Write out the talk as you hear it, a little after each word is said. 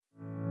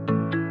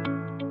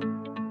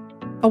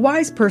A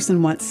wise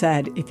person once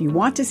said, if you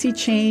want to see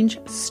change,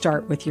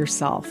 start with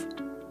yourself.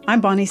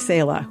 I'm Bonnie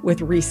Sala with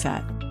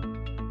Reset.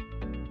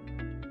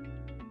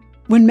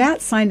 When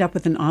Matt signed up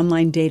with an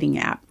online dating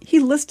app, he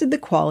listed the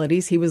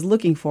qualities he was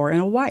looking for in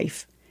a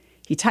wife.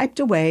 He typed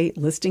away,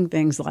 listing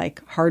things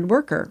like hard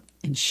worker,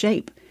 in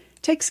shape,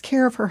 takes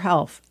care of her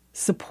health,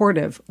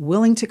 supportive,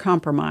 willing to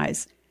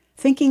compromise,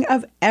 thinking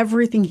of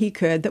everything he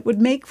could that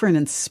would make for an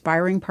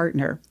inspiring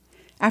partner.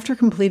 After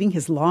completing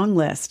his long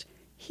list,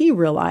 he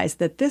realized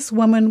that this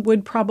woman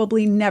would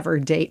probably never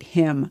date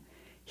him.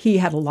 He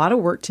had a lot of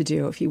work to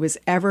do if he was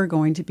ever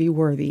going to be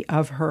worthy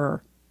of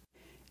her.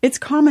 It's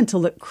common to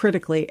look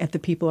critically at the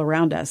people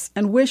around us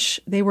and wish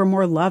they were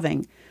more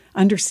loving,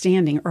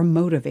 understanding, or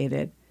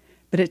motivated.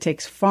 But it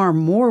takes far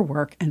more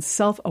work and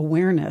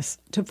self-awareness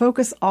to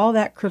focus all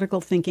that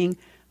critical thinking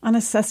on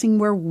assessing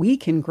where we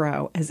can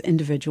grow as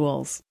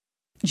individuals.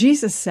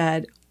 Jesus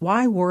said,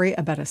 "Why worry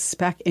about a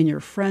speck in your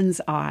friend's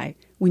eye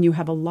when you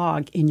have a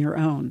log in your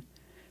own?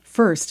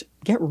 First,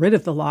 get rid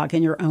of the log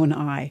in your own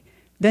eye.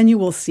 Then you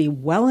will see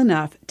well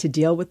enough to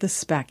deal with the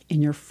speck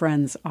in your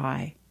friend's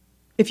eye."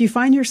 If you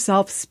find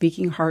yourself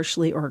speaking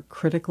harshly or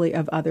critically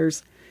of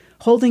others,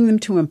 holding them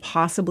to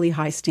impossibly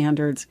high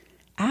standards,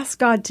 ask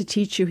God to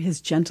teach you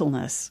His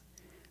gentleness.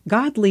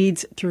 God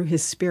leads through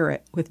His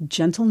Spirit with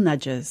gentle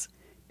nudges,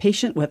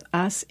 patient with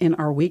us in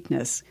our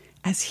weakness,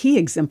 as He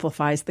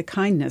exemplifies the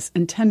kindness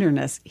and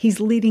tenderness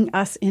He's leading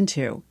us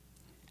into.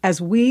 As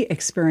we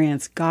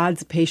experience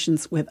God's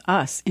patience with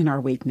us in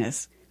our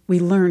weakness, we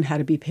learn how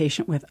to be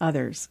patient with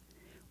others.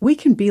 We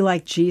can be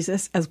like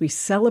Jesus as we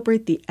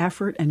celebrate the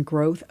effort and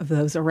growth of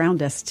those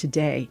around us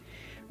today,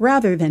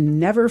 rather than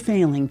never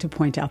failing to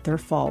point out their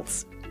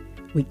faults.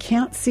 We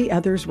can't see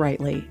others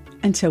rightly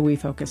until we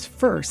focus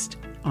first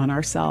on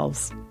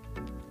ourselves.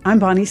 I'm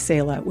Bonnie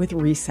Sala with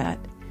Reset.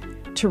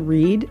 To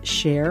read,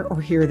 share, or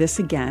hear this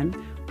again,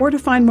 or to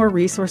find more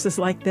resources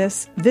like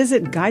this,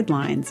 visit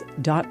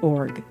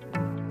guidelines.org.